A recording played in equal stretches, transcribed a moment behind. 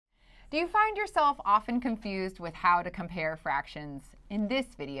Do you find yourself often confused with how to compare fractions? In this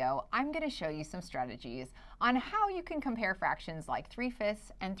video, I'm going to show you some strategies on how you can compare fractions like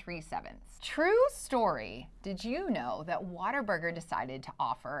 3/5 and 3/7. True story. Did you know that Whataburger decided to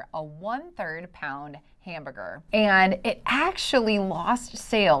offer a 1/3 pound hamburger? And it actually lost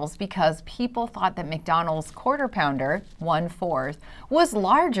sales because people thought that McDonald's quarter pounder, 1/4, was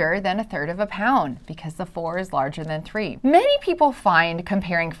larger than 1/3 of a pound because the 4 is larger than 3. Many people find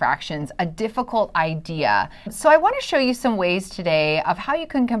comparing fractions a difficult idea. So I want to show you some ways today of how you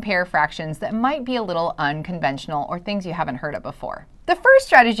can compare fractions that might be a little unconventional or things you haven't heard of before. The first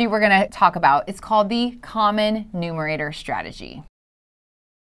strategy we're going to talk about is called the common numerator strategy.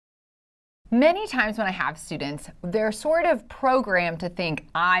 Many times when I have students, they're sort of programmed to think,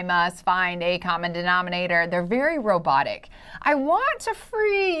 I must find a common denominator. They're very robotic. I want to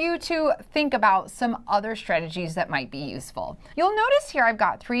free you to think about some other strategies that might be useful. You'll notice here I've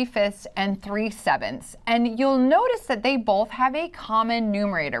got 3/5 and 3/7, and you'll notice that they both have a common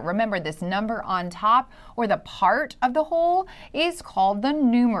numerator. Remember, this number on top, or the part of the whole, is called the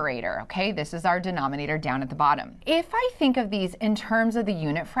numerator, okay? This is our denominator down at the bottom. If I think of these in terms of the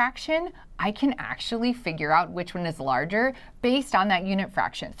unit fraction, I can actually figure out which one is larger based on that unit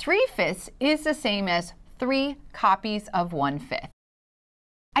fraction. 3/5 is the same as 3 copies of 1/5.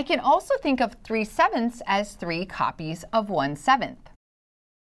 I can also think of 3/7 as 3 copies of 1/7.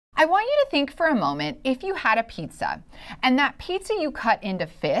 I want you to think for a moment if you had a pizza, and that pizza you cut into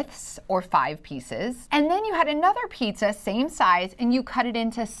fifths, or 5 pieces, and then you had another pizza, same size, and you cut it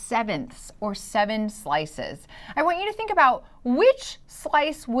into sevenths, or 7 slices. I want you to think about which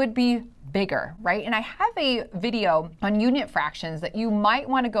slice would be bigger, right? And I have a video on unit fractions that you might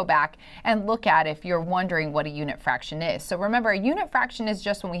want to go back and look at if you're wondering what a unit fraction is. So remember, a unit fraction is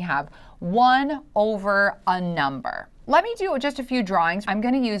just when we have 1 over a number. Let me do just a few drawings. I'm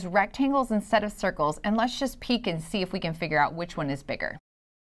going to use rectangles instead of circles, and let's just peek and see if we can figure out which one is bigger.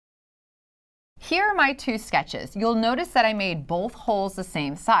 Here are my 2 sketches. You'll notice that I made both holes the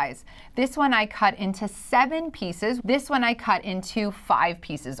same size. This one I cut into 7 pieces. This one I cut into 5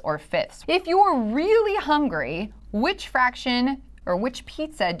 pieces, or fifths. If you're really hungry, which fraction or which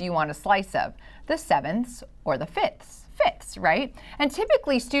pizza do you want a slice of? The 7ths or the 5ths? Fifths, right? And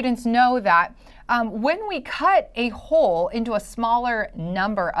typically students know that when we cut a hole into a smaller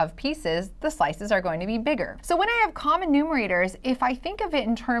number of pieces, the slices are going to be bigger. So when I have common numerators, if I think of it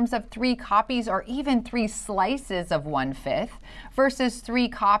in terms of 3 copies or even 3 slices of 1/5 versus 3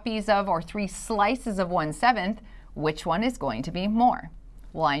 copies of or 3 slices of 1/7, which one is going to be more?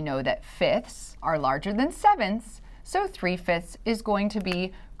 Well, I know that fifths are larger than sevenths, so 3/5 is going to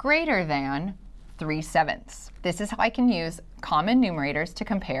be greater than 3/7. This is how I can use common numerators to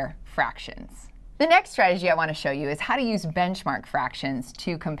compare fractions. The next strategy I want to show you is how to use benchmark fractions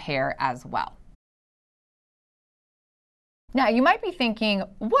to compare as well. Now, you might be thinking,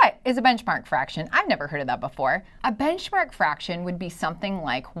 what is a benchmark fraction? I've never heard of that before. A benchmark fraction would be something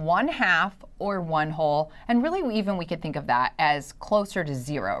like 1/2 or 1/2, and really even we could think of that as closer to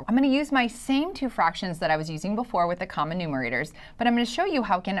 0. I'm going to use my same 2 fractions that I was using before with the common numerators, but I'm going to show you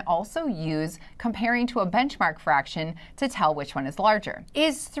how I can also use comparing to a benchmark fraction to tell which one is larger.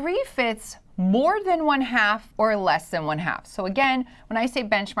 Is 3/5 more than 1/2 or less than 1/2? So again, when I say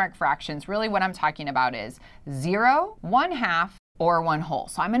benchmark fractions, really what I'm talking about is 0, 1/2, or 1/2.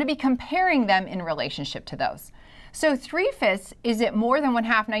 So I'm going to be comparing them in relationship to those. So 3/5, is it more than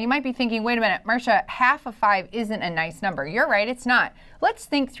 1/2? Now you might be thinking, wait a minute, Marcia, half of 5 isn't a nice number. You're right, it's not. Let's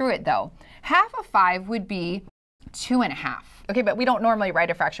think through it though. Half of 5 would be 2.5. Okay, but we don't normally write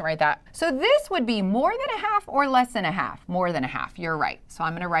a fraction like that. So this would be more than 1/2 or less than 1/2? More than 1/2, you're right. So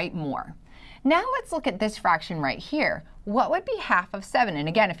I'm going to write more. Now let's look at this fraction right here. What would be half of 7? And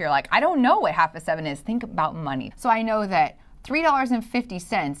again, if you're like, I don't know what half of 7 is, think about money. So I know that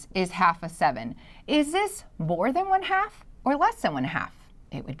 $3.50 is half of 7. Is this more than 1/2 or less than 1/2?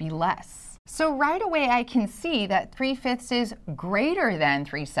 It would be less. So right away I can see that 3/5 is greater than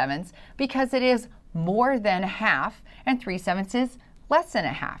 3/7 because it is more than 1/2, and 3/7 is less than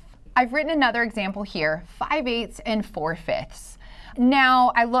 1/2. I've written another example here, 5/8 and 4/5.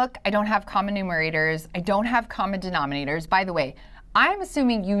 Now, I don't have common numerators, I don't have common denominators. By the way, I'm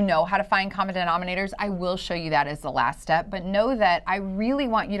assuming you know how to find common denominators. I will show you that as the last step, but know that I really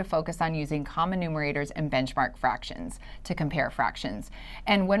want you to focus on using common numerators and benchmark fractions to compare fractions.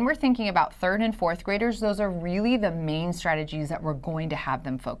 And when we're thinking about 3rd and 4th graders, those are really the main strategies that we're going to have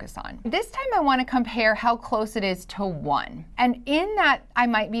them focus on. This time I want to compare how close it is to 1. And in that, I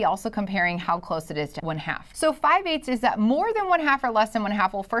might be also comparing how close it is to 1/2. So 5/8, is that more than 1/2 or less than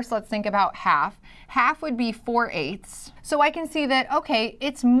 1/2? Well, first let's think about half. Half would be 4/8. So I can see that that, okay,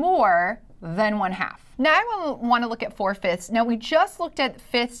 it's more than 1/2. Now I want to look at 4/5. Now we just looked at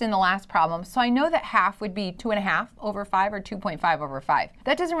fifths in the last problem, so I know that half would be 2.5 over 5 or 2.5 over 5.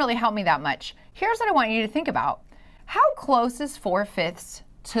 That doesn't really help me that much. Here's what I want you to think about. How close is 4/5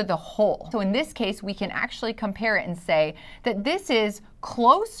 to the whole? So in this case, we can actually compare it and say that this is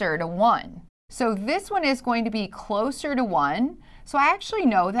closer to 1. So this one is going to be closer to 1. So I actually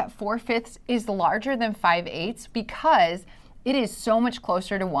know that 4/5 is larger than 5/8 because it is so much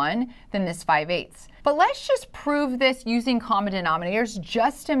closer to 1 than this 5/8. But let's just prove this using common denominators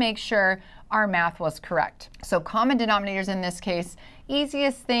just to make sure our math was correct. So common denominators in this case,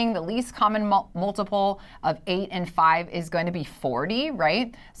 easiest thing, the least common multiple of 8 and 5 is going to be 40,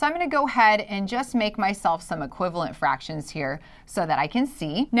 right? So I'm going to go ahead and just make myself some equivalent fractions here so that I can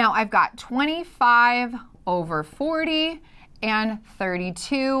see. Now I've got 25 over 40 and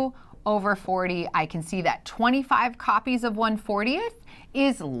 32 over 40. I can see that 25 copies of 1/40th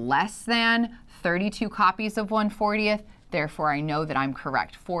is less than 32 copies of 1/40th. Therefore, I know that I'm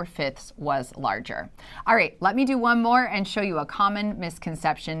correct. 4/5 was larger. All right, let me do one more and show you a common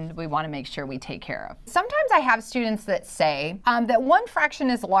misconception we want to make sure we take care of. Sometimes I have students that say that one fraction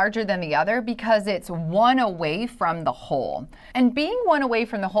is larger than the other because it's one away from the whole. And being one away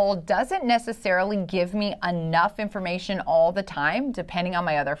from the whole doesn't necessarily give me enough information all the time, depending on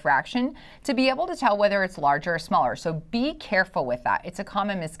my other fraction, to be able to tell whether it's larger or smaller. So be careful with that. It's a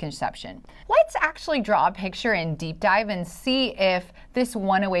common misconception. Let's actually draw a picture and deep dive and see if this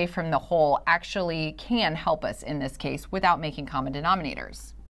one away from the whole actually can help us in this case without making common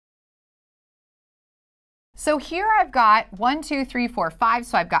denominators. So here I've got 1, 2, 3, 4, 5,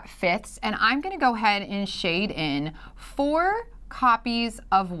 so I've got fifths, and I'm going to go ahead and shade in 4 copies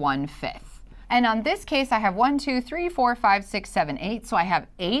of 1/5. And on this case, I have 1, 2, 3, 4, 5, 6, 7, 8, so I have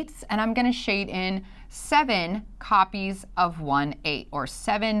 8s, and I'm going to shade in 7 copies of 1/8, or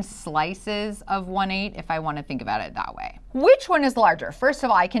 7 slices of 1/8 if I want to think about it that way. Which one is larger? First of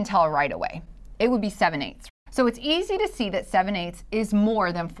all, I can tell right away. It would be 7/8. So it's easy to see that 7/8 is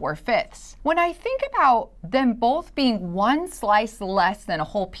more than 4/5. When I think about them both being one slice less than a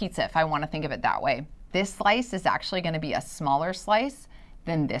whole pizza, if I want to think of it that way, this slice is actually going to be a smaller slice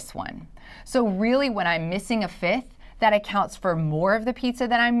than this one. So really, when I'm missing a fifth, that accounts for more of the pizza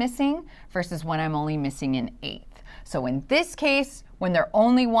that I'm missing versus when I'm only missing an eighth. So in this case, when they're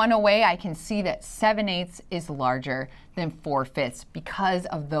only one away, I can see that 7/8 is larger than 4/5 because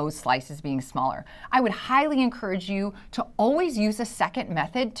of those slices being smaller. I would highly encourage you to always use a second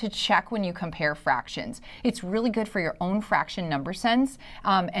method to check when you compare fractions. It's really good for your own fraction number sense,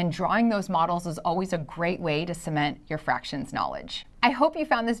 and drawing those models is always a great way to cement your fractions knowledge. I hope you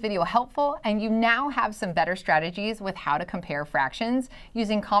found this video helpful and you now have some better strategies with how to compare fractions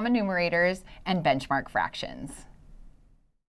using common numerators and benchmark fractions.